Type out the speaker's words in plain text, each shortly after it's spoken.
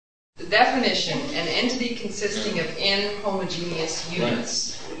the definition, an entity consisting of inhomogeneous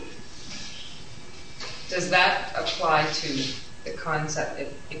units. Does that apply to the concept?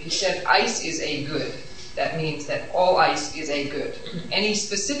 If you said ice is a good, that means that all ice is a good. Any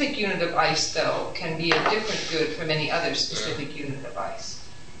specific unit of ice, though, can be a different good from any other specific unit of ice.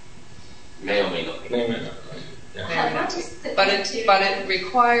 May or may not. May or may not. Yeah. But it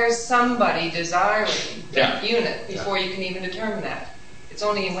requires somebody desiring that unit before you can even determine that. It's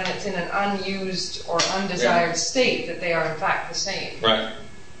only when it's in an unused or undesired state that they are in fact the same. Right.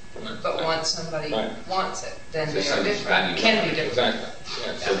 But once somebody wants it, then So they are some different. value Can be different. Exactly.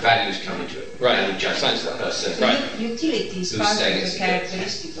 Yeah. So values come into it. Right. And judgments of the person. Right. Utility is Who's part of saying the it's good.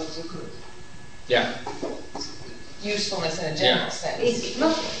 characteristic of the good. Yeah. Usefulness in a general Yeah. sense. It's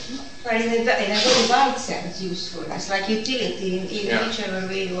not, but in a very wide sense, usefulness, like utility in whichever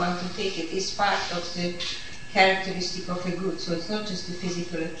way you want to take it, is part of the characteristic of a good. So it's not just the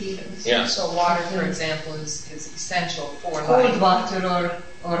physical appearance. Yeah. So water, for example, is essential for Cold life. water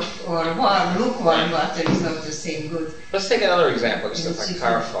or warm, lukewarm water is not the same good. Let's take another example, just if I can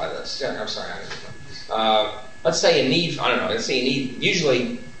clarify this. Yeah, I'm sorry. Let's say you need, I don't know, let's say you need,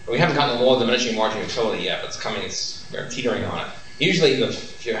 usually, we haven't gotten the law of diminishing marginal utility yet, but it's coming, we're teetering on it. Usually,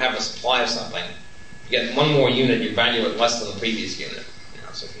 if you have a supply of something, you get one more unit, you value it less than the previous unit.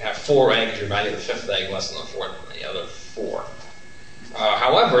 So if you have 4 eggs, you value the 5th egg less than the 4th than the other 4.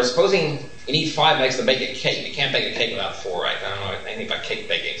 However, supposing you need 5 eggs to bake a cake, you can't bake a cake without 4 eggs. I don't know anything about cake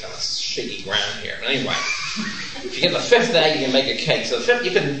baking, so I'm on shaky ground here. But anyway, if you get the 5th egg, you can make a cake. So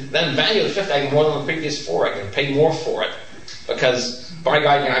you can then value the 5th egg more than the previous 4 eggs and pay more for it, because by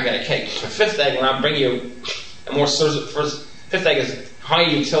God, you're not going to get a cake. The 5th egg will now bring you a more 5th egg is high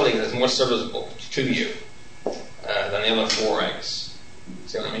utility and is more serviceable to you than the other 4 eggs.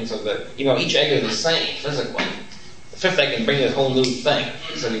 See what I mean? So that each egg is the same physically. The 5th egg can bring you a whole new thing,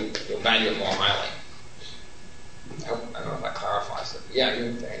 so you'll value it more highly. I don't know if that clarifies it. Yeah,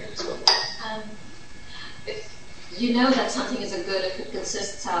 you're You know that something is a good if it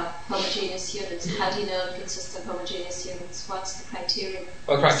consists of homogeneous units. How do you know it consists of homogeneous units? What's the criterion?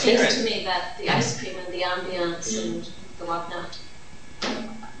 Well, the criterion. It seems to me that the ice cream and the ambience and the whatnot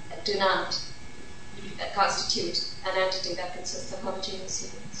do not constitute an entity that consists of homogeneous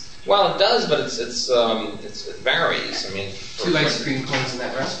units. Well, it does, but it varies. I mean, 2 ice cream cones in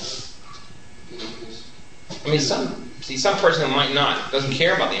that restaurant. I mean, some person who might not doesn't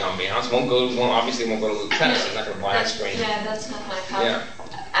care about the ambiance obviously won't go to Lieutenant's. He's not going to buy ice cream. Yeah, that's not my problem. Yeah.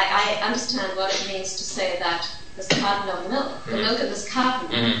 I understand what it means to say that this carton of milk, the milk in this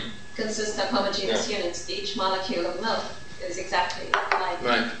carton, consists of homogeneous units. Each molecule of milk is exactly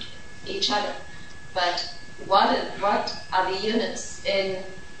like each other. But what are the units in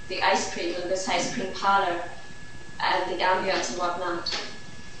the ice cream, in this ice cream parlor, and the ambience and whatnot,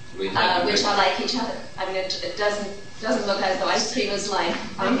 which are like each other? I mean, it doesn't look as though ice cream is like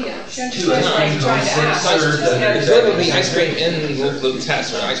ambience. 2 ice cream cones. It would be ice cream in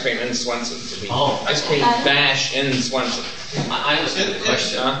Lieutenant's or ice cream in Swenson's. It would be ice cream dash in Swenson. I understand the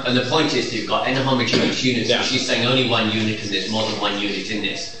question. And the point is that you've got inhomogeneous units, but she's saying only one unit and there's more than one unit in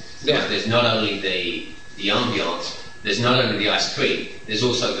this. Yeah. There's not only the ambience, there's not only the ice cream, there's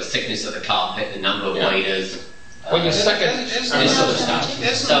also the thickness of the carpet, the number of waiters. Well, your second, this sort of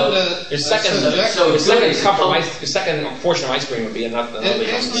stuff. your second portion of ice cream would be another.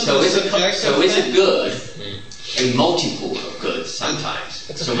 So is it good a multiple of goods sometimes?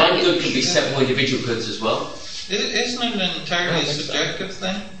 So one good could be several individual goods as well? Isn't it an entirely subjective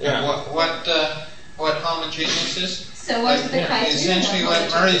thing? Yeah. What homogeneous is? So what's the criteria? Essentially,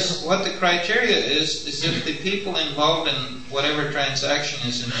 what the criteria is if the people involved in whatever transaction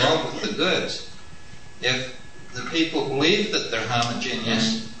is involved with the goods, if the people believe that they're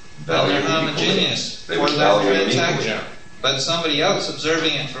homogeneous, then they're homogeneous for that transaction. But somebody else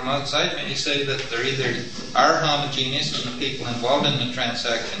observing it from outside may say that they either are homogeneous and the people involved in the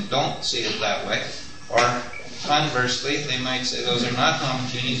transaction don't see it that way, or conversely, they might say those are not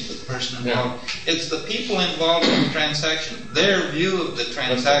homogeneous, but the person involved. It's the people involved in the transaction, their view of the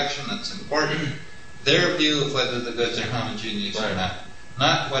transaction that's important, their view of whether the goods are homogeneous or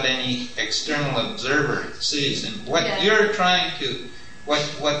not what any external observer sees. And what you're trying to,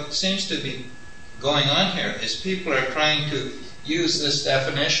 what seems to be going on here is people are trying to use this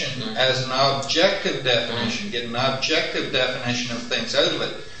definition as an objective definition, get an objective definition of things out of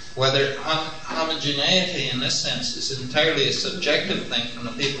it. Whether homogeneity in this sense is entirely a subjective thing from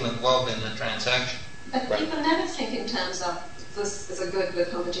the people involved in the transaction. But people never think in terms of this is a good with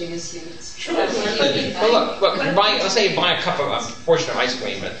homogeneous units. Sure. Well, look, let's say you buy a portion of ice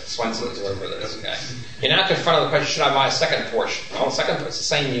cream at Swenson's or whatever it is, okay? You're now confronted with the question, should I buy a second portion? Well, the second, it's the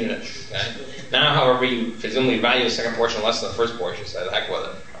same unit, okay? Now, however, you presumably value the second portion less than the first portion, so heck with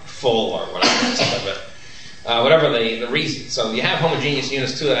it, full or whatever, something of it. Whatever the reason. So you have homogeneous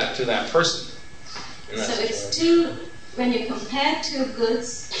units to that person. So it's two, when you compare two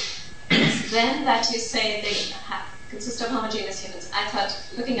goods, it's then that you say they consist of homogeneous units. I thought,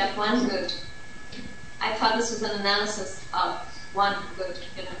 looking at one good, I thought this was an analysis of one good,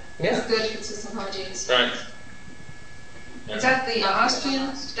 This good consists of homogeneous units. Right. Is that the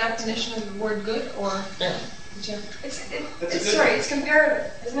Austrian definition of the word good, or? Yeah. It's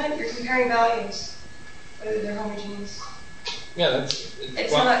comparative, isn't it? You're comparing values, whether they're homogeneous. Yeah,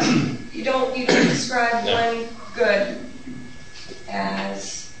 It's not. You don't describe one good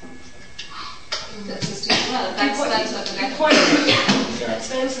as. That's well. That's what the you point at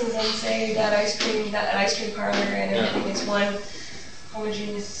Swenson's and say that ice cream parlor and everything is one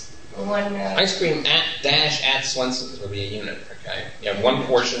homogeneous one. Ice cream at Swenson's would be a unit. Okay, you have one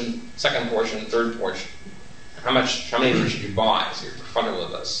portion, second portion, third portion. How many of them should you buy? So you're confronted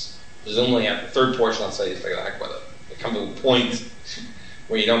with this. Presumably at the third portion, let's say you figure the heck with it. You come to a point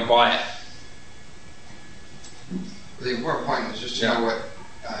where you don't buy it. The important point is just to know what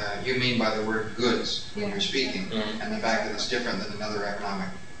you mean by the word goods when you're speaking, and the fact that it's different than in other economic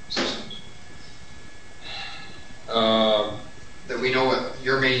systems. That we know what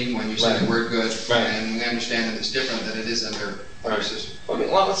you're meaning when you say the word good, and we understand that it's different than it is under other systems. Well,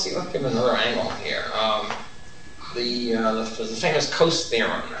 let's see. Let's give another angle here. There's the famous Coase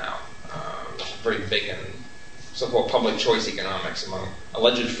theorem now, which is very big in so-called public choice economics among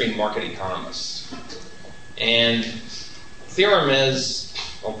alleged free market economists. And the theorem is,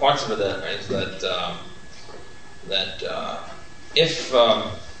 well, parts of it is that if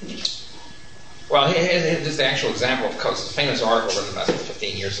here's just the actual example of Coase. It's a famous article written about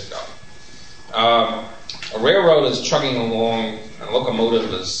 15 years ago. A railroad is chugging along, and a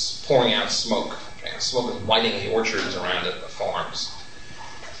locomotive is pouring out smoke. Okay? Smoke is lighting the orchards around it, the farms.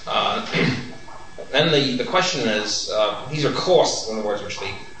 Then the question is, these are costs, in other words, which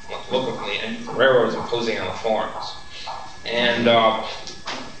the railroad is imposing on the farms. And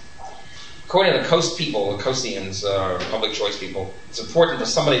according to the Coase people, the Coaseans, public choice people, it's important for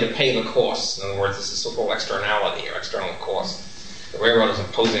somebody to pay the costs. In other words, this is so-called externality or external cost. The railroad is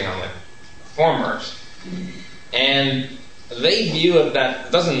imposing on the farmers. And they view it that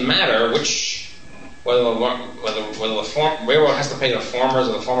it doesn't matter whether the railroad has to pay the farmers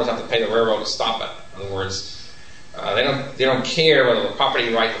or the farmers have to pay the railroad to stop it. In other words, they don't care whether the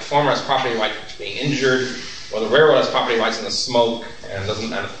farmer has property right to being injured, or the railroad has property rights in the smoke, and the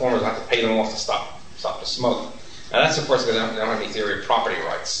farmers have to pay them off to stop the smoke. Now that's of course because they don't have any theory of property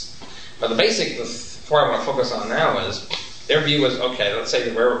rights. But the part I want to focus on now is their view is, okay, let's say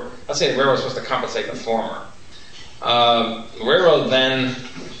the railroad is supposed to compensate the farmer. The railroad then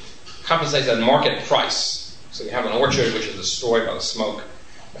compensates at market price. So you have an orchard which is destroyed by the smoke.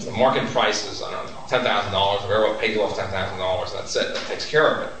 If the market price is, I don't know, $10,000, the railroad pays off $10,000, that's it. That takes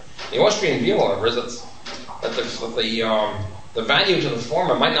care of it. The Austrian view, however, is that the value to the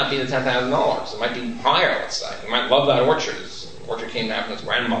farmer might not be the $10,000. It might be higher, let's say. He might love that orchard. The orchard came down from his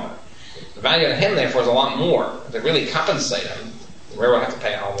grandmother. The value to him, therefore, is a lot more. If they really compensate him, the railroad has to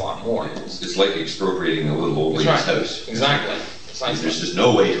pay a whole lot more. It's like expropriating a little old lady's house. Exactly. There's just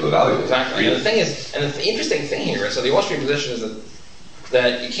no way to evaluate it. Exactly. And the interesting thing here is, so the Austrian position is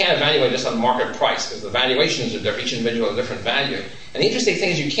that you can't evaluate just on market price because the valuations are different. Each individual has a different value. And the interesting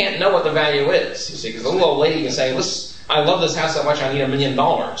thing is you can't know what the value is. You see, because the little old lady can say, "Listen, I love this house so much, I need $1 million."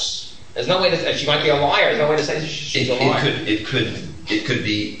 There's no way to. She might be a liar. There's no way to say she's a liar. It could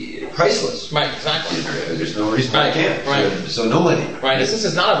be priceless. Right. Exactly. There's no reason why I can't. Right. So no money. Right. This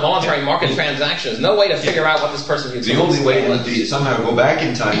is not a voluntary market transaction. There's no way to figure out what this person gets. The only way would be somehow go back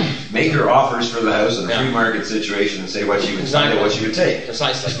in time, make her offers for the house in a free market situation, and say what she would sign and what she would take.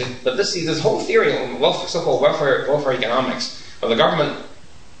 Precisely. But this whole theory of so-called welfare economics, where the government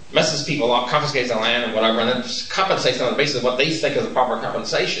messes people up, confiscates the land and whatever, and then compensates them on the basis of what they think is the proper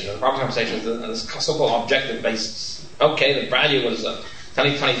compensation. And the proper compensation is on this so-called objective basis. Okay, the value was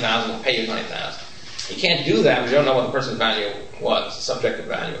 $20,000, we'll pay you $20,000. You can't do that because you don't know what the person's value was, the subjective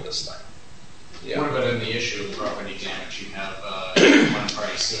value of this thing. Yeah. What about in the issue of property damage? You have one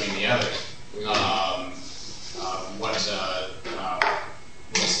party suing the other. What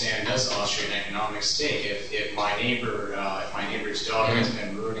stand does Austrian economics take? If my neighbor's dog has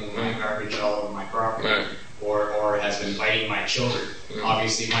been ruining my garbage all over my property, or has been biting my children.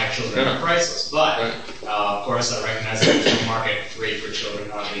 Obviously, my children are priceless, but of course, I recognize that there's no market rate for children,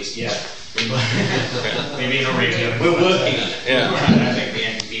 not at least yet. Maybe in Arabia, we'll working on it. I think the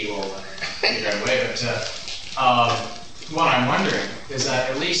NPP will figure out a way. But what I'm wondering is that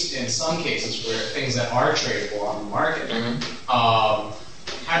at least in some cases where things that are tradable on the market,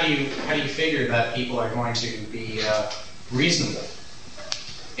 how do you figure that people are going to be reasonable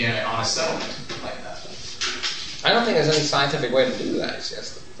on a settlement like that? I don't think there's any scientific way to do that.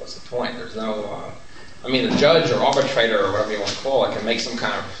 That's the point. There's no. The judge or arbitrator or whatever you want to call it can make some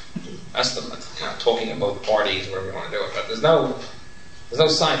kind of estimate, talking to both parties, whatever you want to do it. But there's no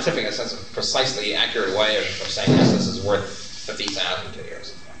scientific, in a sense, of precisely accurate way of saying yes, this is worth $50,000 to you or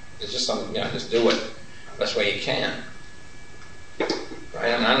something. It's just something, just do it the best way you can. Right?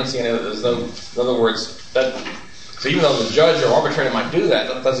 And I don't see any of there's no. In other words, so even though the judge or arbitrator might do that,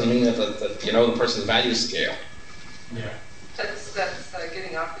 that doesn't mean that the person's value scale. Yeah. That's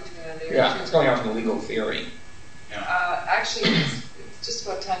getting off into another area. Yeah, it's going off in legal theory. Actually, it's just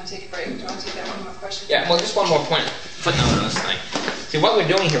about time to take a break. Do you want to take that one more question? Yeah, well, just one more footnote on this thing. See, what we're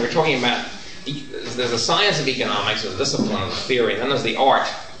doing here, we're talking about, there's a science of economics, there's a discipline of the theory, and then there's the art,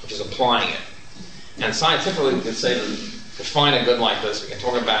 which is applying it. And scientifically, we can say to define a good like this, we can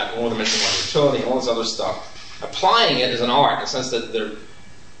talk about more dimensional utility and all this other stuff. Applying it is an art, in the sense that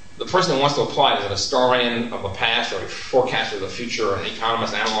the person who wants to apply it is an historian of the past or a forecaster of the future or an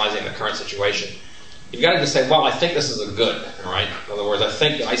economist analyzing the current situation. You've got to just say, well, I think this is a good, right? In other words, I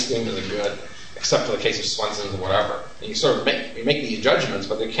think ice cream is a good, except for the case of Swenson's or whatever. And you sort of make these judgments,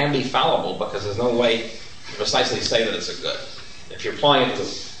 but they can be fallible because there's no way to precisely say that it's a good if you're applying it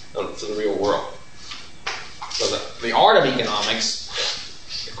to the real world. So the art of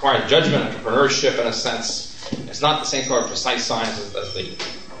economics requires judgment, entrepreneurship in a sense. It's not the same sort of precise science as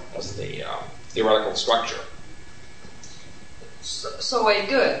the theoretical structure. So a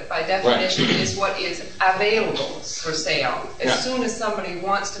good, by definition, is what is available for sale. As soon as somebody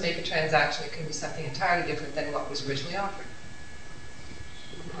wants to make a transaction, it can be something entirely different than what was originally offered.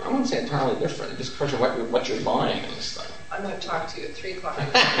 I wouldn't say entirely different. It's just a question of what you're buying in this thing. I'm going to talk to you at 3 o'clock. I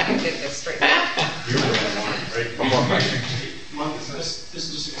can get this straight. One more question. This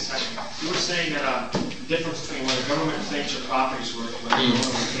is just a second. You were saying that the difference between when the government thinks your property's worth and when the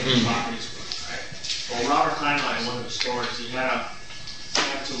government thinks your property's worth, right? Well, Robert Heinlein, one of the stores, he had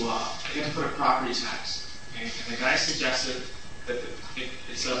to put a property tax, and the guy suggested that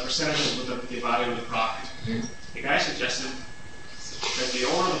it's a percentage of the value of the property. The guy suggested that the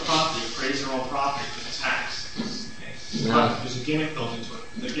owner of the property pays their own property for the tax. Okay? But there's a gimmick built into it.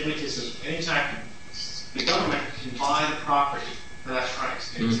 The gimmick is that anytime the government can buy the property for that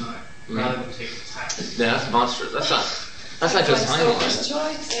price anytime, rather than take the tax. Yeah, that's monstrous. That's not just Heinlein.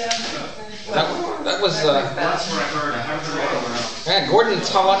 That was. That's what I heard. I haven't heard anywhere else. Yeah, Gordon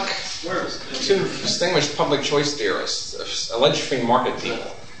Tullock, two distinguished public choice theorists, alleged free market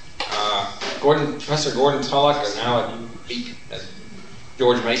people. Professor Gordon Tullock, and now at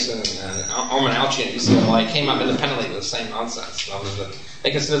George Mason and Armin Alchian at UCLA, came up independently with the same nonsense. They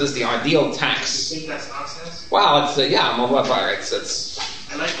consider this the ideal tax. You think that's nonsense? Well, it's I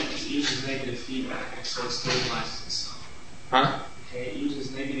like it because it uses negative feedback, so it stabilizes itself. Huh? Okay, it uses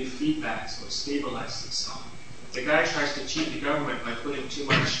negative feedback, so it stabilizes itself. The guy tries to cheat the government by putting too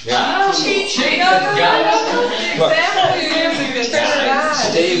much. Yeah. Cheat. Stable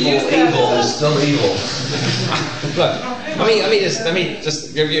evil is still evil. Look, let me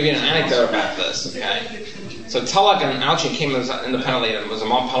just give you an anecdote about this. Okay. So Tullock and Alchian came independently, and it was a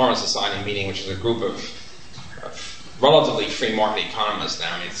Montpelier Society meeting, which is a group of relatively free market economists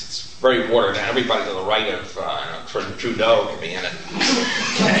now. I mean, it's very watered down. Everybody to the right of Trudeau can be in it.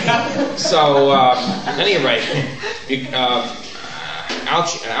 So, at any rate,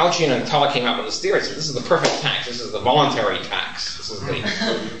 Alchian and Tullock came up with this theory. So this is the perfect tax. This is the voluntary tax. This is the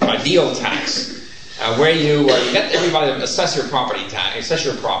ideal tax. Where you get everybody to assess your property, and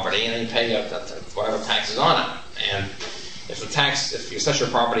then you pay whatever tax is on it. And if you assess your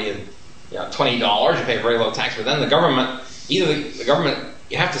property at $20, you pay a very low tax. But then the government, you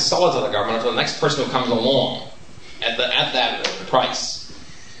have to sell it to the government to the next person who comes along at that price.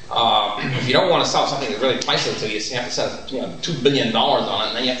 If you don't want to sell something that's really priceless to you, you have to set $2 billion on it,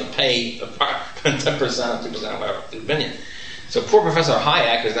 and then you have to pay 10% or 2% or whatever, $2 billion. So poor Professor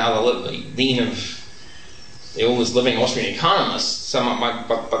Hayek is now the dean of the oldest living Austrian economist.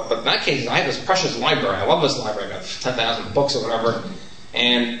 But in that case, I have this precious library. I love this library. I got 10,000 books or whatever.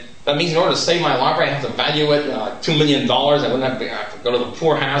 And that means in order to save my library, I have to value it $2 million. I wouldn't have to go to the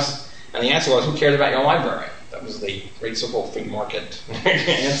poorhouse. And the answer was, who cares about your library? The That was the great so-called free market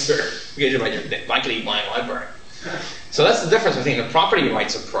answer given by your blankety blank library. So that's the difference between the property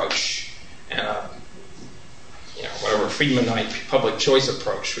rights approach and whatever Friedmanite public choice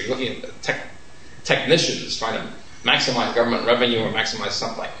approach. We're looking at technicians trying to maximize government revenue or maximize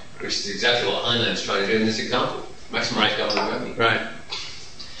something. Which is exactly what Heinlein's trying to do in this example. Maximize government revenue. Right.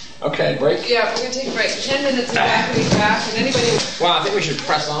 Okay, break? Yeah, we're going to take a break. 10 minutes and back, we'll be back. And anybody... Well, I think we should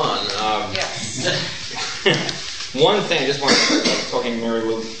press on. Yes. One thing, I just want to talking to Mary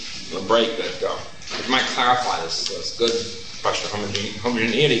with the break that might clarify this good question,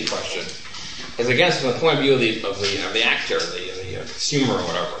 homogeneity question, is again from the point of view of the actor, the consumer or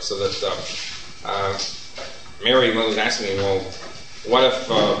whatever. So that Mary was asking me, well, what if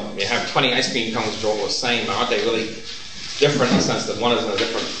you have 20 ice cream cones which are all the same? Aren't they really different in the sense that one is in a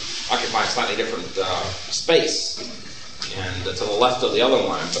different, occupying a slightly different space, and to the left of the other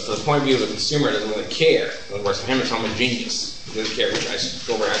one? But to the point of view of the consumer, it doesn't really care. In other words, for him, it's homogeneous. He doesn't care which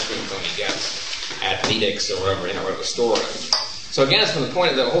strawberry ice cream cone he gets at Edix or whatever the store is. So again, it's from the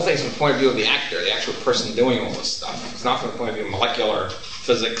whole thing's from the point of view of the actor, the actual person doing all this stuff. It's not from the point of view of molecular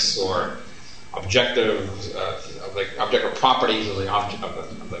physics or objective properties of the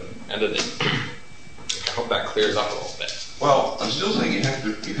entity. I hope that clears up a little bit. Well, I'm still saying you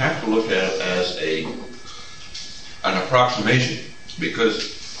have to look at it as an approximation,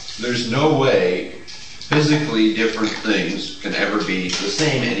 because there's no way physically different things can ever be the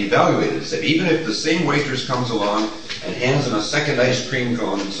same and evaluated the same. Even if the same waitress comes along and hands him a second ice cream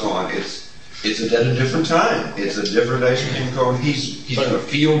cone and so on, it's at a different time. It's a different ice cream cone. He's going to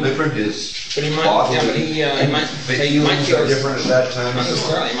feel different. But he might feel different at that time. Not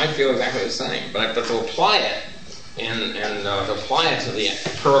necessarily. He might feel exactly the same. But to apply it and to apply it to the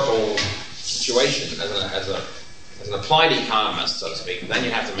empirical situation as an applied economist, so to speak, then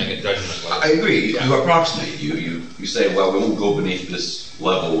you have to make a judgment. I agree. You approximate. You say, well, we won't go beneath this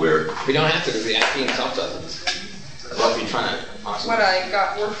level where... We don't have to, because the acting itself doesn't. What you're trying to What I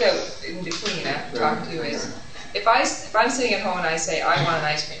got worked out in between after talking to you is, if I'm sitting at home and I say, I want an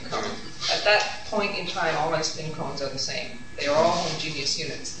ice cream cone, at that point in time, all ice cream cones are the same. They are all homogeneous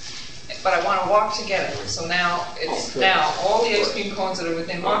units. But I want to walk to get it. So now, all the ice cream cones that are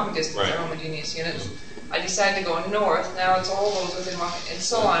within walking distance are homogeneous units. I decide to go north, now it's all those within walking, and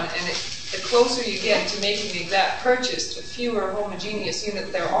so on. And the closer you get to making the exact purchase, the fewer homogeneous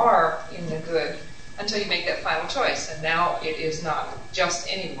units there are in the good, until you make that final choice. And now it is not just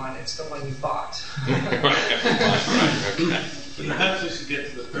any one, it's the one you bought. Perhaps we should get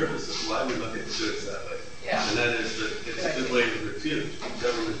to the purpose of why we look at the goods that way. Yeah. And that is that it's a good way to refute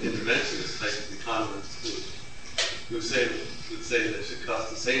government interventionist type of economists who would say that it should cost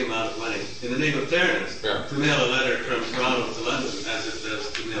the same amount of money, in the name of fairness, to mail a letter from Toronto to London as it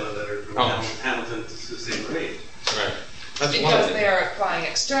does to mail a letter from Hamilton to St. Marie. Right. Because they are applying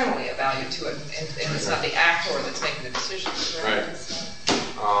externally a value to it, and it's not the actor that's making the decisions. Right.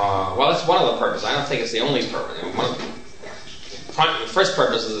 Well, that's one of the purposes. I don't think it's the only purpose. The first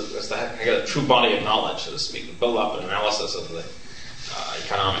purpose is to get a true body of knowledge, so to speak, to build up an analysis of the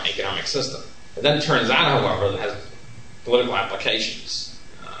economic system. It then turns out, however, that it has political applications,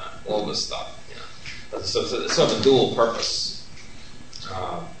 all this stuff. So it's sort of a dual purpose.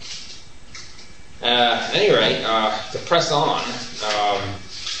 At any rate, to press on,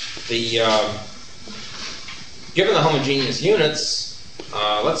 given the homogeneous units,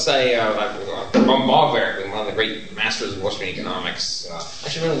 let's say von Bauwerk, one of the great masters of Austrian economics, I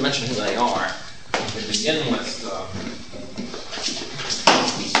should really mention who they are. We begin with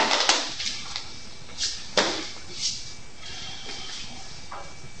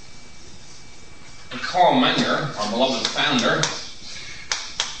Karl Menger, our beloved founder,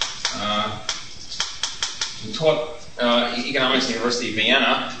 who taught economics at the University of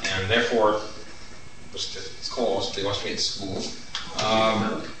Vienna, and therefore it's called the Austrian School.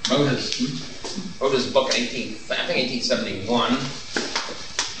 Wrote his book in 1871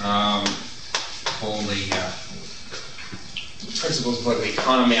 called the Principles of Political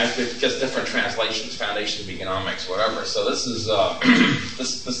Economy. I've just different translations, Foundation of Economics, whatever. So this is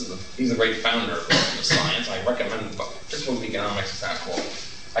he's a great founder of the science. I recommend the book. Principles of Economics is how it's called.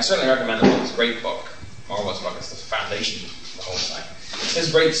 I certainly recommend the book. It's a great book. Marvelous book. It's the foundation of the whole thing. His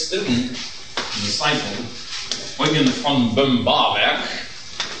great student and disciple, Eugen von Böhm-Bawerk,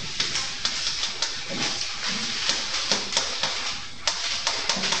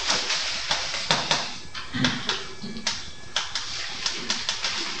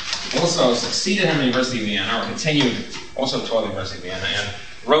 also succeeded him at the University of Vienna, or continued also taught at the University of Vienna, and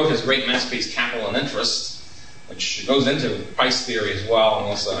wrote his great masterpiece, Capital and Interest, which goes into price theory as well, and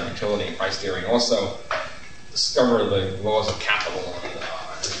also utility and price theory, and also discovered the laws of capital and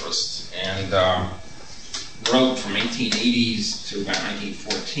interest, and wrote from 1880s to about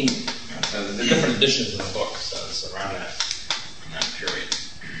 1914. So the different editions of the book, so it's around that period.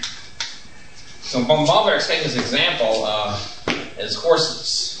 So von Bauwerk's famous example is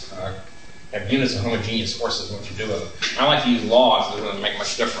horses. Have units of homogeneous horses, what you do with them. I like to use logs, it doesn't make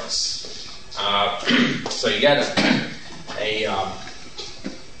much difference. So you get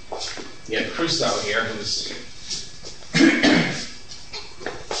you get Crusoe here, who's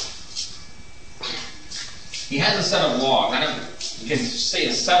he has a set of logs. You can say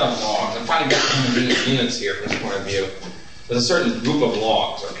a set of logs. I'm trying to get homogeneous units here from this point of view. There's a certain group of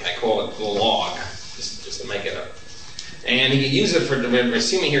logs. Okay, I call it the log, just to make it up. And he can use it for. We're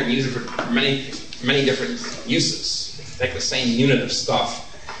assuming here he can use it for many different uses. You can take the same unit of stuff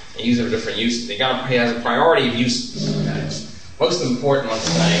and use it for different uses. He has a priority of uses. Okay? Most important, let's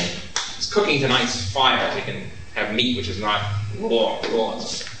say, is cooking tonight's fire. You can have meat which is not raw.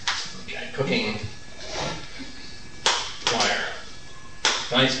 Okay, cooking fire.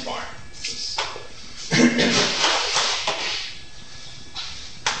 Tonight's fire.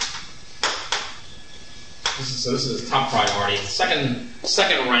 So this is his top priority.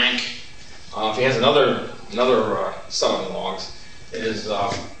 Second rank, if he has another set of logs, is I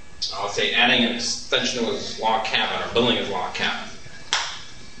would say adding an extension to his log cabin or building his log cabin,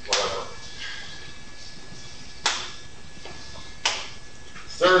 whatever.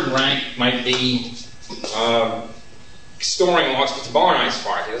 Third rank might be storing logs for tomorrow night's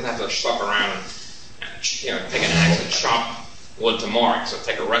fire. He doesn't have to schlep around and take an axe and chop wood tomorrow. So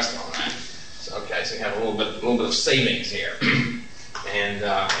take a rest on that. Okay, so you have a little bit of savings here, and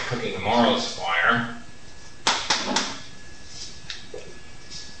cooking tomorrow's fire.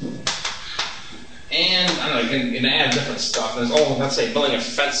 And I don't know, you can add different stuff. There's let's say building a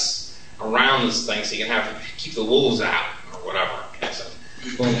fence around this thing so you can keep the wolves out or whatever. Okay, so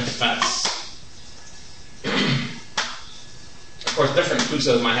building a fence. Of course, different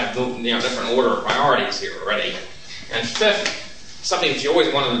Crusoes might have different order of priorities here already. And fifth, something that you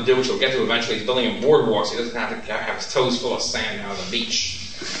always wanted to do, which we'll get to eventually, is building a boardwalk so he doesn't have to have his toes full of sand down on the beach.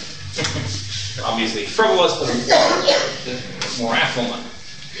 Obviously frivolous, but more affluent.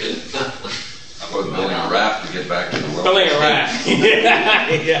 How about building a raft to get back to the world? Building a raft.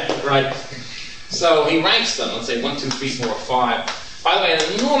 Yeah, right. So he ranks them, let's say 1, 2, 3, 4, 5. By the way,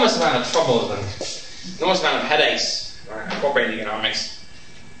 an enormous amount of trouble and enormous amount of headaches incorporating economics.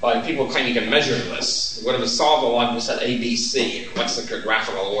 But people claim you can measure this. It would have solved a lot of set A, B, C in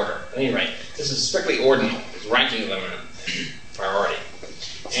lexicographical order. At any rate, this is strictly ordinal. It's ranking them in priority.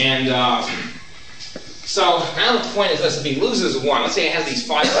 And so now the point is this: if he loses one, let's say he has these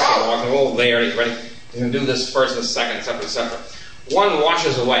 5 sets of logs, they're all there, he's ready. He's going to do this first, this second, etc., etc. One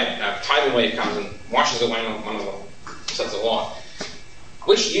washes away. A tidal wave comes and washes away one of the sets of logs.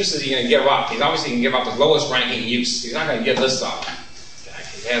 Which use is he going to give up? He's obviously going to give up his lowest ranking use. He's not going to give this up.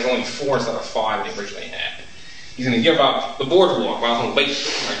 He has only 4 instead of 5 that he originally had. He's going to give up the boardwalk. Well, he'll wait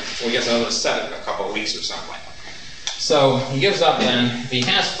until he gets another set in a couple of weeks or something. So he gives up then. If he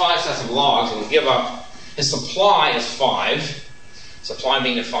has 5 sets of logs, he'll give up. His supply is 5. Supply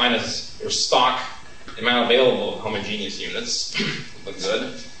being defined as your stock, the amount available of homogeneous units. Look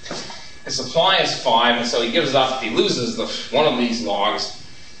good. His supply is 5, and so he gives up. If he loses one of these logs,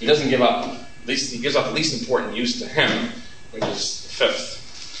 he doesn't give up. At least he gives up the least important use to him, which is the 5th.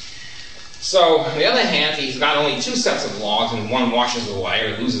 So, on the other hand, he's got only 2 sets of logs and one washes away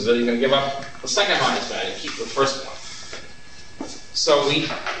or loses it. He's going to give up the second highest value and keep the first one. So we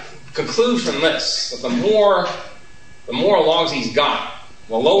conclude from this that the more logs he's got,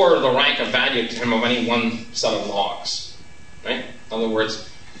 the lower the rank of value to him of any one set of logs. Right? In other words,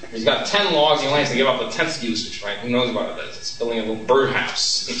 if he's got 10 logs, he only has to give up the 10th usage, right? Who knows what it is? It's building a little birdhouse,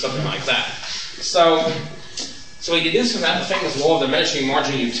 something like that. So he deduced from that the famous law of diminishing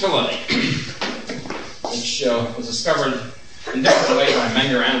marginal utility, which was discovered in different ways by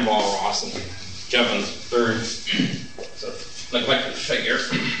Menger and Walras and Jevons, third neglected figure,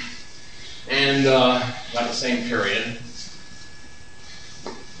 and about the same period,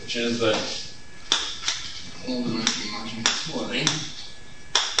 which is the law of diminishing marginal utility.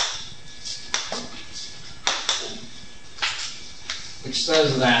 Which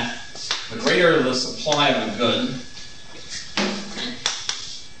says that the greater the supply of a good,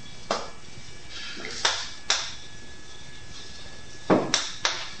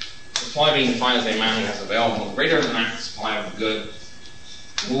 supply being defined as the amount he has available, the greater the supply of a good,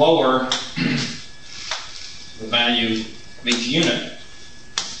 the lower the value of each unit.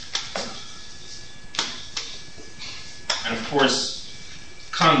 And of course,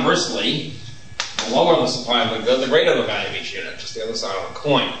 conversely, the lower the supply of the good, the greater the value of each unit, just the other side of the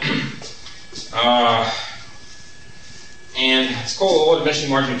coin. And it's called the law of diminishing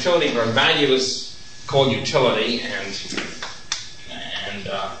marginal utility, where value is called utility, and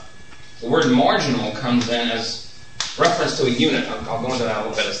the word marginal comes in as reference to a unit. I'll go into that a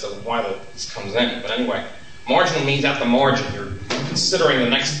little bit as to why this comes in. But anyway, marginal means at the margin. You're considering the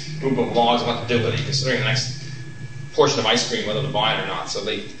next group of laws, what to do with it. You're considering the next portion of ice cream, whether to buy it or not. So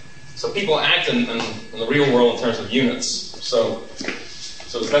people act in the real world in terms of units. So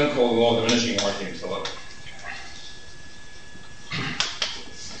it's then called the law of diminishing marginal utility.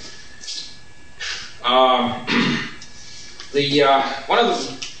 One of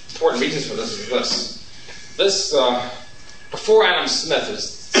the important reasons for this is this. Before Adam Smith was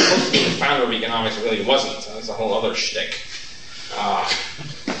supposed to be the founder of economics, it really wasn't. That's a whole other shtick.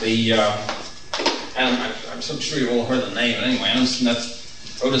 And I'm so sure you've all heard the name, but anyway, Adam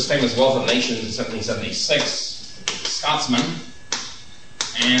Smith wrote his famous Wealth of Nations in 1776, Scotsman,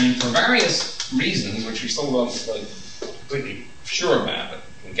 and for various reasons, which we still don't completely sure about, but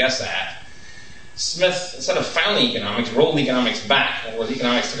you can guess at, Smith, instead of founding economics, rolled economics back. In other words,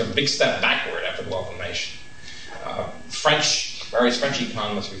 economics took a big step backward after the Wealth of Nations. Various French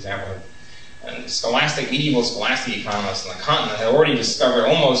economists, for example, and medieval scholastic economists on the continent had already discovered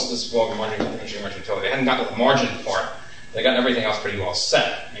almost this law of marginal utility. They hadn't gotten to the margin part. They got everything else pretty well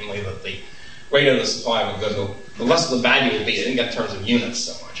set, namely that the greater the supply of a good, the less the value would be. They didn't get in terms of units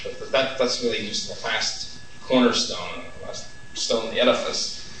so much, but that's really just the last cornerstone, the last stone in the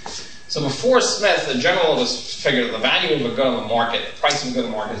edifice. So before Smith, the general was figured that the value of a good on the market, the price of a good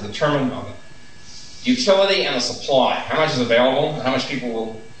on the market, is determined by the utility and the supply. How much is available, and how much people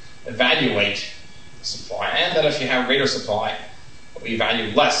will evaluate the supply, and that if you have greater supply, it will be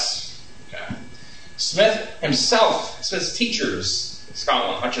valued less. Okay. Smith himself, Smith's teachers,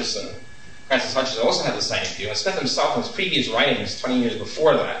 Scotland Hutchison, Francis Hutchison, also had the same view, and Smith himself, in his previous writings, 20 years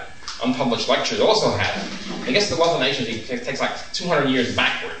before that, unpublished lectures, also had it. I guess the Wealth of Nations, he takes like 200 years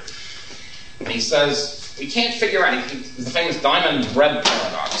backward. And he says, we can't figure out, the famous diamond bread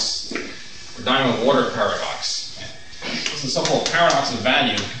paradox, or diamond water paradox. It's the so-called paradox of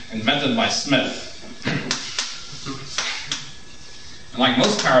value invented by Smith. And like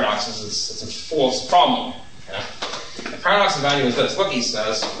most paradoxes, it's a false problem. The paradox of value is this. Look, he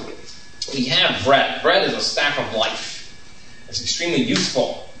says, we have bread. Bread is a staff of life. It's extremely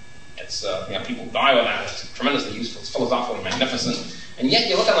useful. It's people die without it. It's tremendously useful. It's philosophically magnificent. And yet,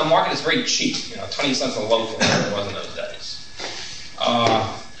 you look at the market, it's very cheap. 20 cents a loaf, or whatever it was in those days.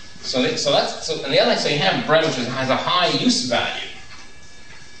 And the other thing, so you have bread which has a high use value.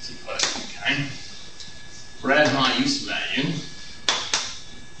 Let's see, put it, okay. Bread, high use value.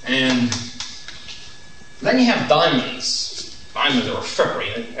 And then you have diamonds. Diamonds are a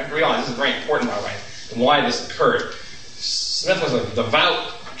frippery. You have to realize this is very important, by the way, and why this occurred. Smith was a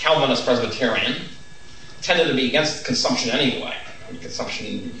devout Calvinist Presbyterian, tended to be against consumption anyway.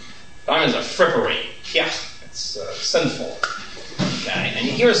 Diamonds are frippery. Yeah, it's sinful. Okay, and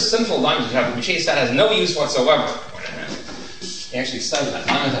here's sinful diamonds which he said has no use whatsoever. He actually says that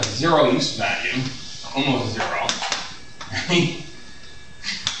diamonds have zero use value, almost zero.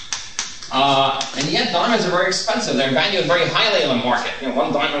 And yet diamonds are very expensive. They're valued very highly in the market.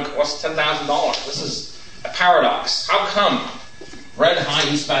 One diamond costs $10,000. This is a paradox. How come? Red high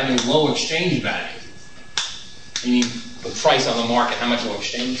use value, low exchange value. Meaning the price on the market, how much will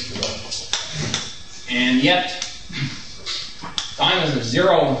exchange for. And yet, diamonds have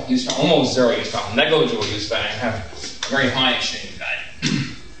zero use value, almost zero use value, negligible use value, and have very high exchange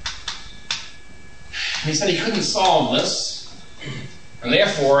value. He said he couldn't solve this, and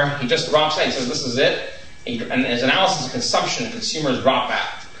therefore he just drops out. He says this is it. And his analysis of consumption and consumers drop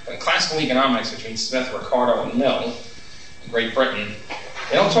out. In classical economics, between Smith, Ricardo, and Mill in Great Britain,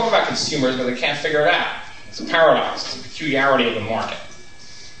 they don't talk about consumers because they can't figure it out. It's a paradox. It's a peculiarity of the market.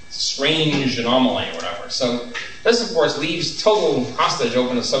 It's a strange anomaly or whatever. So this, of course, leaves total hostage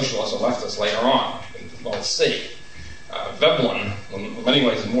open to socialists or leftists later on. We'll see. Veblen, in many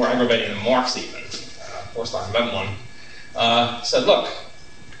ways, is more aggravating than Marx even. Forsyth Veblen said, look,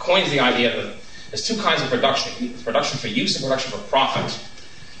 coins the idea that there's two kinds of production. Production for use and production for profit.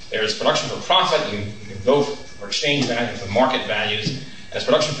 There's production for profit. You can go for exchange value, for market values. As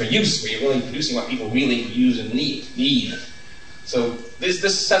production for use, where you're really producing what people really use and need. So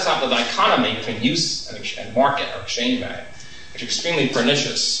this sets out the dichotomy between use and market or exchange value, which is extremely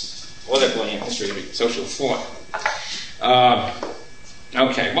pernicious politically in history of social thought.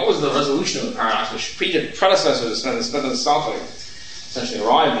 Okay, what was the resolution of the paradox, which predecessor to Smith himself essentially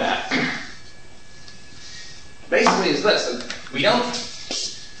arrived at? Basically, is this: that we don't.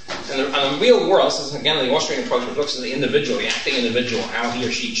 in the real world, this is again the Austrian approach, which looks at the individual, the acting individual, how he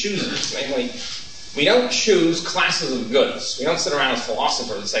or she chooses. Mainly, we don't choose classes of goods. We don't sit around as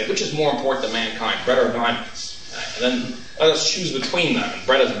philosophers and say, which is more important to mankind, bread or diamonds? And then let us choose between them, and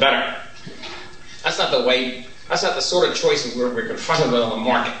bread is better. That's not the sort of choices we're confronted with on the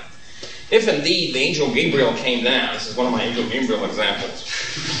market. If indeed the angel Gabriel came down, this is one of my angel Gabriel examples,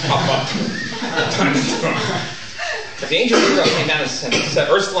 if the angel Gabriel came down and said,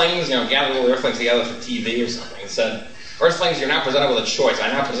 Earthlings, gather all the Earthlings together for TV or something, and said, Earthlings, you're now presented with a choice. I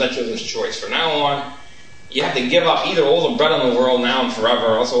now present you with this choice. From now on, you have to give up either all the bread in the world now and forever,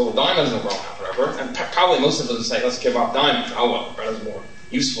 or else all the diamonds in the world now and forever. And probably most of us would say, let's give up diamonds. Oh, well, bread is more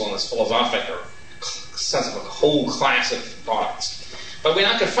useful in this philosophic or sense of a whole class of products. But we're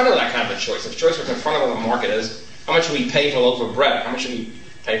not confronted with that kind of a choice. The choice we're confronted with in the market is, how much should we pay for a loaf of bread? How much should we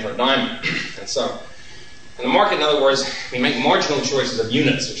pay for a diamond? And so, in the market, in other words, we make marginal choices of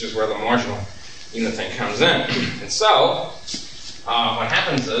units, which is where the marginal unit thing comes in. And so, what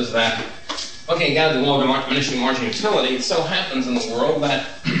happens is that, looking again at the law of diminishing marginal utility, it so happens in the world that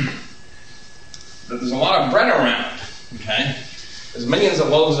there's a lot of bread around. Okay, there's millions of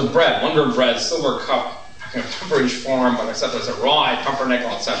loaves of bread, Wonder Bread, Silver Cup, Pepperidge Farm, but except there's a Rye, Pumpernickel,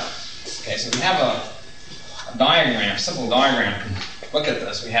 etc. Okay, so we have a diagram, simple diagram. Look at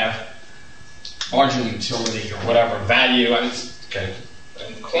this. We have marginal utility or whatever value. Okay,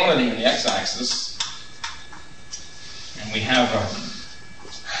 and quantity in the x-axis, and we have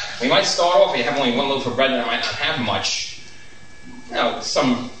we might start off. We have only one loaf of bread, and it might not have much.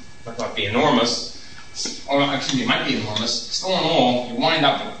 Some might be enormous. Or actually, it might be enormous. Still in all, you wind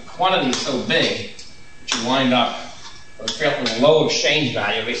up with quantity is so big that you wind up with a fairly low exchange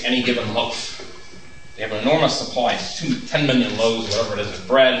value of any given loaf. You have an enormous supply, 10 million loaves, whatever it is, of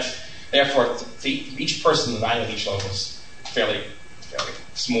bread. Therefore, for each person, the value of each loaf is fairly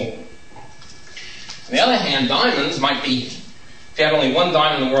small. On the other hand, diamonds might be, if you had only one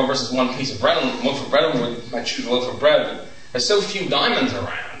diamond in the world versus one piece of bread, and loaf of bread, you might choose a loaf of bread, but there's so few diamonds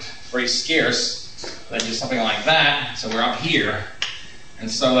around, very scarce, that you do something like that, so we're up here, and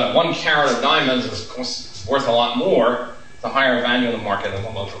so that 1 carat of diamonds is, of course, worth a lot more, the higher value in the market than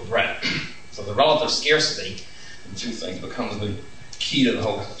 1 loaf of bread. So the relative scarcity in two things becomes the key to the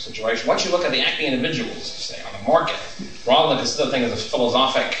whole situation. Once you look at the acting individuals, say, on the market, rather than consider things as a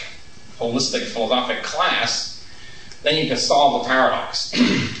holistic philosophic class, then you can solve the paradox.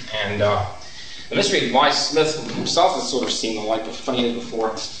 And the mystery of why Smith himself has sort of seen the light of funny before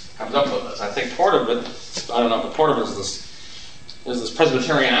comes up with this. I think part of it, I don't know, but part of it is this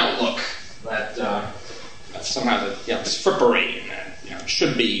Presbyterian outlook that somehow it's frippery and that it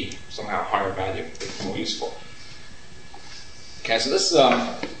should be somehow higher value, more useful. Okay, so this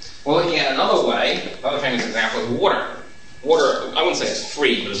we're looking at another way. Another famous example is water. Water, I wouldn't say it's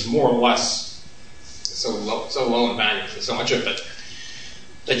free, but it's more or less so low in value, there's so much of it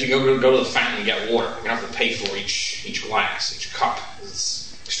that you go to the fountain and get water. You don't have to pay for each glass, each cup.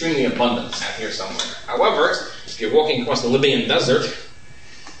 It's extremely abundant out here somewhere. However, if you're walking across the Libyan desert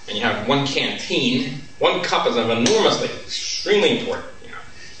and you have one canteen, 1 cup is enormously, extremely important.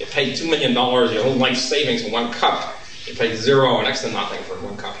 You paid $2 million, your whole life savings for 1 cup. You paid 0 or next to nothing for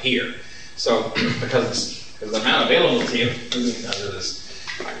 1 cup here. So, because the amount available to you, is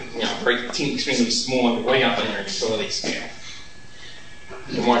very extremely small and way up in your utility scale,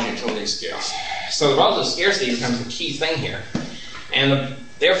 the marginal utility scale. So the relative scarcity becomes the key thing here, and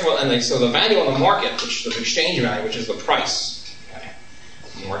so the value on the market, which the exchange value, which is the price, okay,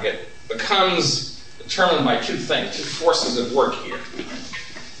 the market becomes determined by 2 things, 2 forces at work here.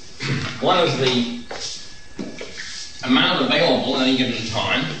 One is the amount available at any given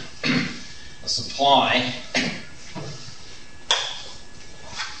time, the supply,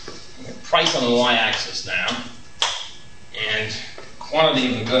 price on the y-axis now, and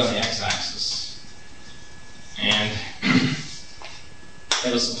quantity of the good on the x-axis. And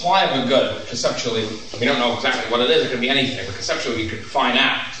the supply of a good, conceptually, we don't know exactly what it is, it could be anything, but conceptually we could find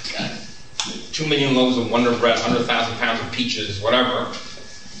out. 2 million loaves of Wonder Bread, 100,000 pounds of peaches, whatever.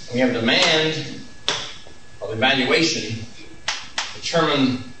 We have demand of evaluation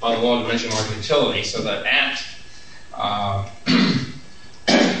determined by the law of diminishing marginal utility, so that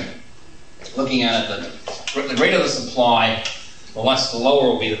looking at it, the greater the supply, the lower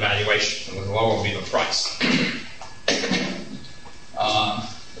will be the valuation, and the lower will be the price.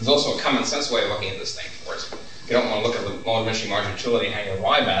 There's also a common sense way of looking at this thing. Of course, if you don't want to look at the law of diminishing marginal utility and hang your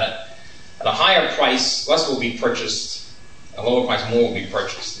arrive at it, at a higher price, less will be purchased. At a lower price, more will be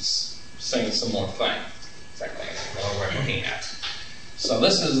purchased. It's saying a similar thing. Exactly what we're looking at. So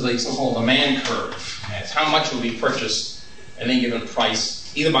this is the so-called demand curve. It's how much will be purchased at any given price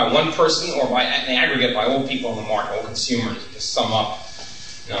either by one person or by in the aggregate by all people in the market, all consumers. To sum up,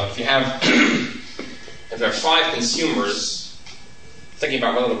 if you have, if there are 5 consumers thinking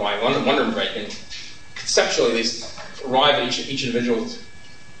about whether to buy Wonder Bread, and conceptually they arrive at each individual's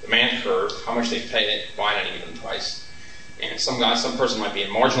demand curve, how much they pay to buy at any given price. And some person might be a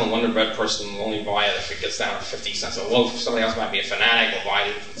marginal Wonder Bread person, will only buy it if it gets down to 50 cents a loaf. Somebody else might be a fanatic, will buy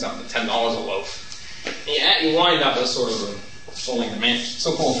it if it's up to $10 a loaf. And you wind up with sort of a falling demand,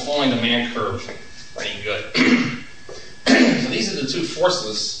 so-called falling demand curve for any good. So these are the 2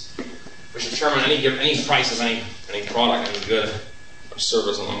 forces which determine any price of any product, any good or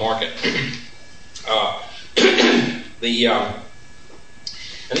service on the market.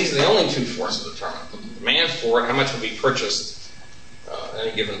 And these are the only 2 forces determined: the demand for it, how much will be purchased at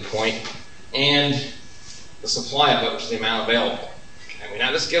any given point, and the supply of it, which is the amount available. Okay,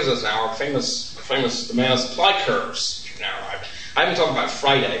 now this gives us our famous demand and supply curves. Now, I haven't talked about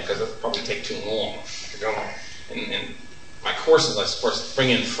Friday because it would probably take too long to go in my courses. I, of course, bring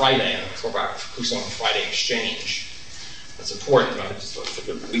in Friday and talk about Kuso and Friday exchange. That's important. I just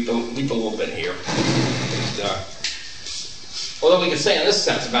leap a little bit here. Although we can say in this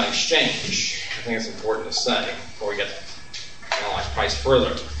sense about exchange, I think it's important to say before we get to analyze price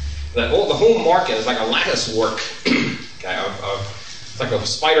further, that the whole market is like a lattice work, okay, it's like a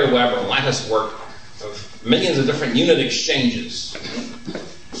spider web or a lattice work of millions of different unit exchanges.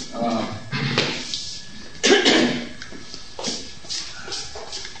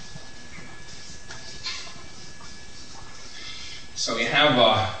 So you have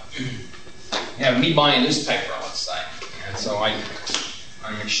me buying a newspaper, let's say. And so I'm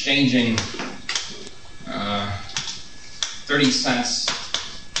exchanging 30 cents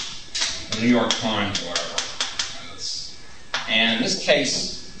the New York Times or whatever. And in this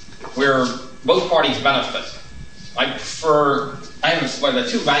case, where both parties benefit, there are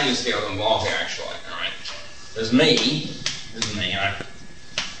 2 value scales involved here, actually. All right. There's me,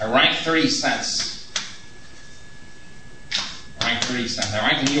 I rank 30 cents. I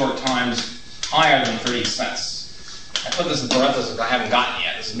rank the New York Times higher than 30 cents. I put this in parentheses I haven't gotten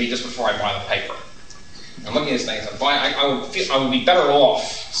yet. This is me just before I buy the paper. I'm looking at these things. I would be better off,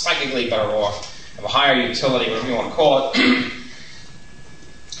 psychically better off, have a higher utility, whatever you want to call it,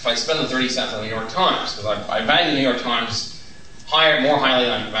 if I spend the 30 cents on the New York Times, because I value the New York Times more highly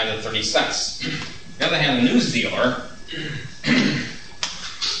than I value the 30 cents. On the other hand, the news dealer,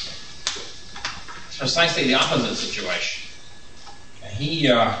 it's precisely the opposite situation. He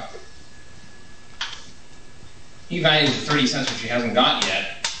values the 30 cents, which he hasn't got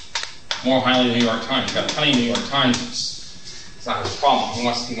yet, more highly than the New York Times. He's got plenty of New York Times. It's not his problem. He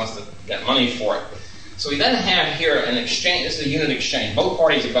wants to get money for it. So we then have here an exchange. This is a unit exchange. Both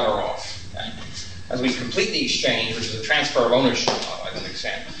parties are better off. Okay? As we complete the exchange, which is a transfer of ownership, like an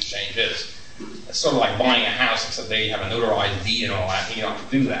exchange is, it's sort of like buying a house, except they have a notarized deed and all that. You don't have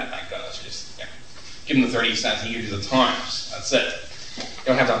to do that, thank goodness. You just give them the 30 cents, he gives you the Times. That's it. You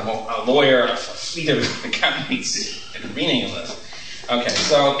don't have to have a lawyer, a fleet of accountants intervening in this. Okay,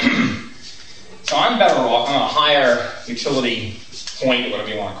 so I'm better off. I'm a higher utility point, whatever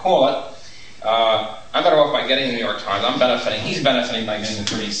you want to call it. I'm better off by getting the New York Times. I'm benefiting. He's benefiting by getting the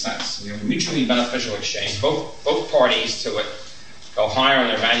 30 cents. We have a mutually beneficial exchange. Both parties to it go higher on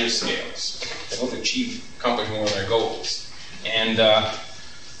their value scales. They both accomplish more of their goals. And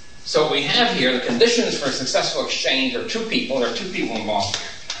so what we have here, the conditions for a successful exchange are 2 people. There are 2 people involved here,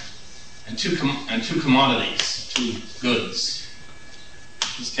 and two commodities, 2 goods.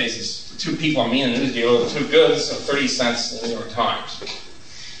 In this case, it's the 2 people, me and the news dealer, the 2 goods, so 30 cents in the New York Times.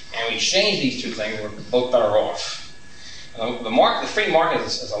 And we exchange these 2 things, we're both better off. The free market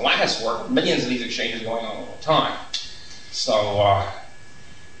is a lattice work, millions of these exchanges going on all the time. So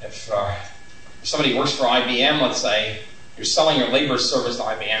if somebody works for IBM, let's say, you're selling your labor service to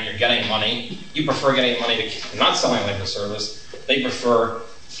IBM, you're getting money. You prefer getting money to not selling labor service. They prefer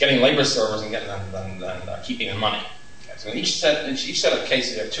getting labor service and than keeping the money. Okay, so in each set of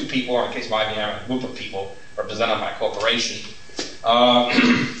cases, you have 2 people, or in the case of IBM, a group of people represented by a corporation,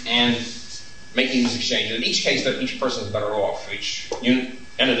 and making these exchanges. In each case, each person is better off. Each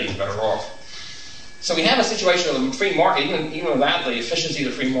entity is better off. So we have a situation of the free market, even without the efficiency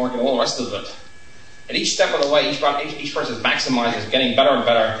of the free market and all the rest of it. At each step of the way, each person is maximizing, getting better and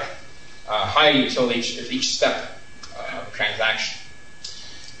better, higher utility at each step of the transaction.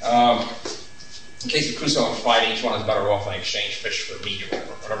 In case of Kuso and Friday, each one is better off than exchange fish for meat or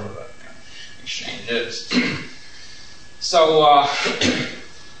whatever the exchange is. So,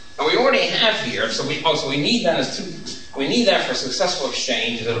 and we already have here. So we need that we need that for a successful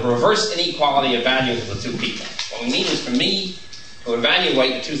exchange is a reverse inequality of values of the 2 people. What we need is for me who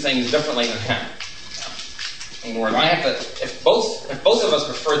evaluate the two things differently than him. In other words, I have to, if both of us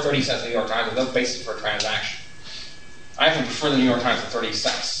prefer 30 cents to the New York Times, there's no basis for a transaction. I have to prefer the New York Times at 30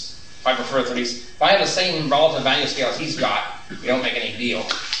 cents. If I have the same relative value scale as he's got, we don't make any deal.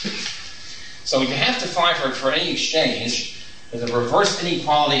 So what you have to find for any exchange is a reverse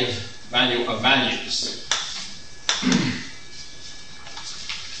inequality of values.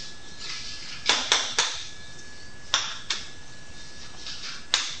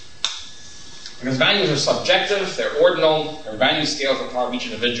 Because values are subjective, they're ordinal, their value scales are part of each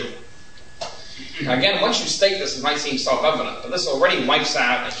individual. Now again, once you state this, it might seem self-evident, but this already wipes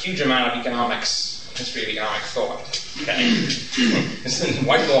out a huge amount of economics, history of economic thought. Okay? It's been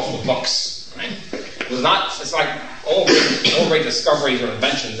wiped off the books. Right? It's like all great discoveries or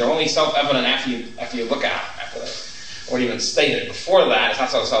inventions, they're only self-evident after you look at them, after they're already been stated. Before that, it's not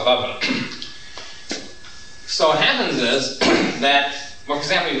so self-evident. So what happens is that, for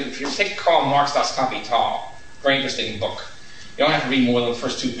example, if you take Karl Marx Das Kapital, very interesting book, you don't have to read more than the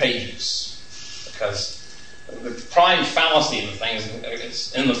first 2 pages, because the prime fallacy of the thing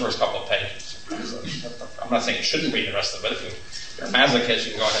is in the first couple of pages. I'm not saying you shouldn't read the rest of it. If you're a masochist,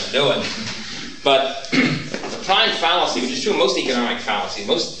 you can go ahead and do it. But the prime fallacy, which is true of most economic fallacies,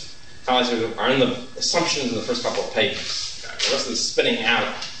 most fallacies are in the assumptions in the first couple of pages. The rest is spinning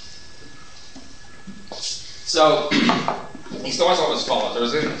out. So he starts off as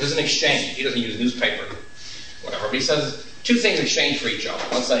follows. There's an exchange. He doesn't use newspaper, whatever. But he says 2 things exchange for each other.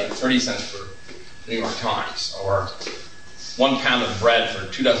 Let's say 30 cents for New York Times, or 1 pound of bread for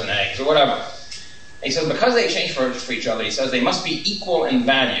 2 dozen eggs, or whatever. And he says because they exchange for each other, he says they must be equal in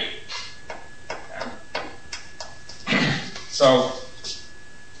value. Okay. So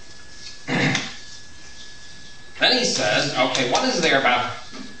then he says, okay, what is there about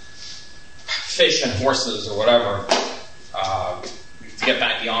fish and horses or whatever, to get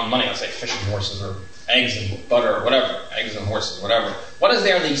back beyond money, let's say fish and horses, or eggs and butter, or whatever, eggs and horses, whatever. What is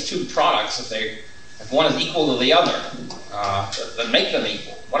there in these 2 products if one is equal to the other, that make them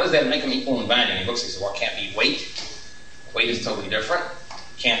equal? What is there to make them equal in value? And he looks and he says, well, it can't be weight. Weight is totally different.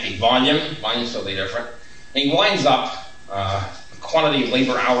 Can't be volume. Volume is totally different. And he winds up the quantity of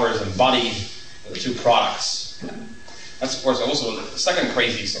labor hours embodied in the 2 products. That's, of course, also the second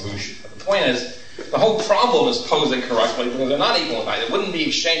crazy solution. But the point is, the whole problem is posed incorrectly because they're not equal in value. It wouldn't be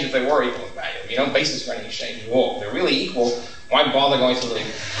exchanged if they were equal in value. You don't basis for any exchange at all. If they're really equal, why bother going through the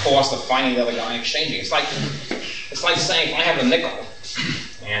cost of finding the other guy and exchanging? It's like saying if I have a nickel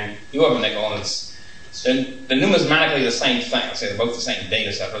and you have a nickel and they're numismatically the same thing. Let's say they're both the same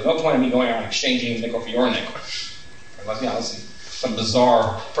data set. But there's no point in me going around exchanging nickel for your nickel. Unless, some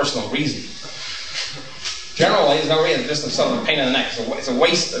bizarre personal reason. Generally, there's no reason. It's just a pain in the neck. It's a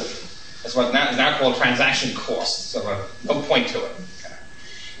waste of. That's what is now called transaction costs. So no point to it. Okay.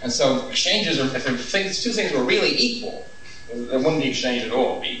 And so exchanges are, if 2 things were really equal, there wouldn't be exchange at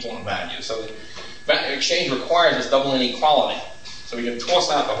all. It would be equal in value. So the exchange requires this double inequality. So we can toss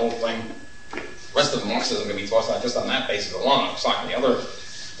out the whole thing. The rest of Marxism can be tossed out just on that basis alone. It's like the other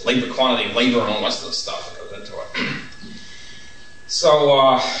labor quantity of labor and all the rest of the stuff that goes into it.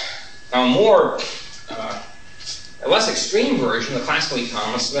 So now a less extreme version, the classical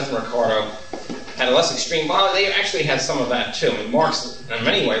economists, Smith and Ricardo, had a less extreme, well, they actually had some of that too. I mean, Marx, in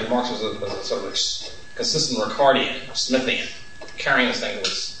many ways, Marx was a sort of consistent Ricardian, or Smithian, carrying this thing to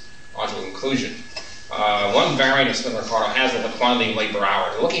its logical conclusion. One variant of Smith and Ricardo has the quantity of labor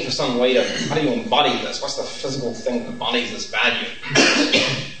hours. They're looking for some way to, how do you embody this? What's the physical thing that embodies this value?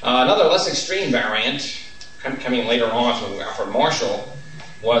 Another less extreme variant, coming later on from Alfred Marshall,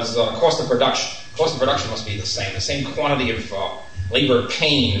 was cost of production. Cost of production must be the same quantity of labor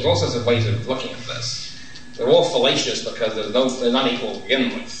pain. There's all sorts of ways of looking at this. They're all fallacious because they're not equal to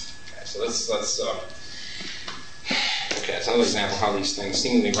begin with. Okay, so that's another example of how these things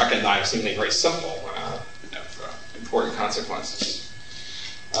seemingly recognized, seemingly very simple, have important consequences.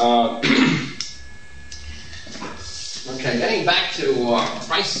 Okay, getting back to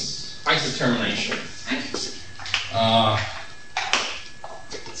price determination.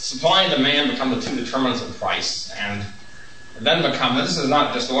 Supply and demand become the 2 determinants of price, and then this is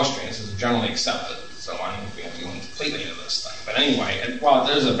not just Austrian, this is generally accepted, so I don't think we have to go completely into this thing. But anyway,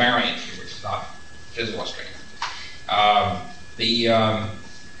 there's a variant here, which is Austrian.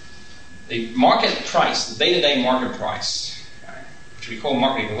 The market price, the day-to-day market price, which we call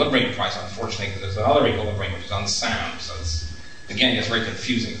market equilibrium price, unfortunately, because there's another equilibrium which is unsound, so it's, again, gets very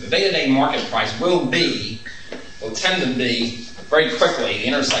confusing. The day-to-day market price will tend to be very quickly the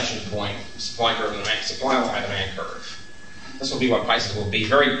intersection point, supply curve and supply and demand curve. This will be what prices will be.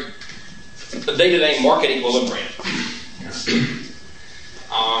 The day-to-day market equilibrium.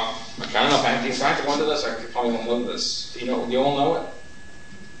 Okay, I don't know if I have to go into this. I probably won't know this. Do you all know it?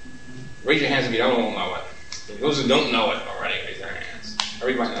 Raise your hands if you don't all know it. Those who don't know it already, raise their hands.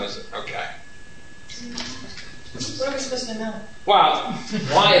 Everybody knows it. Okay. What are we supposed to know? Well,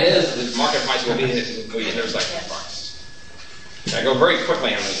 why it is that the market price will be the intersection price. I go very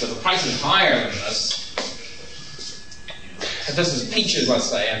quickly on this. If the price is higher than this, if this is peaches, let's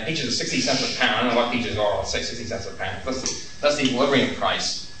say, and peaches are 60 cents a pound, I don't know what peaches are, let's say 60 cents a pound. That's the equilibrium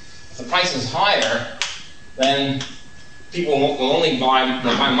price. If the price is higher, then people will only buy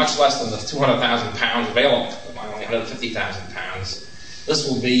much less than the 200,000 pounds available. They'll buy only 150,000 pounds. This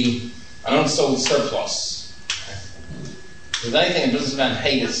will be an unsold surplus. If there's anything a businessman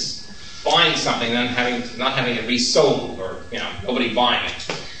hates, buying something and not having it resold, or nobody buying it.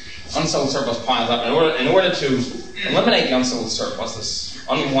 Unsold surplus piles up. In order to eliminate the unsold surplus, this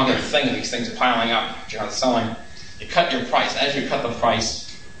unwanted thing of these things piling up, which you're not selling, you cut your price. As you cut the price,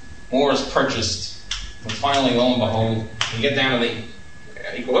 more is purchased, and finally, lo and behold, you get down to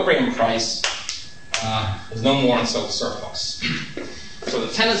the equilibrium price. There's no more unsold surplus. So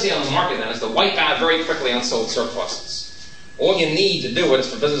the tendency on the market then is to wipe out very quickly unsold surpluses. All you need to do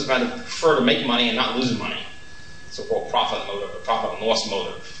is for businessmen to prefer to make money and not lose money. So-called profit motive, or profit and loss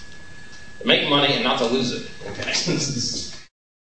motive. To make money and not to lose it. Okay.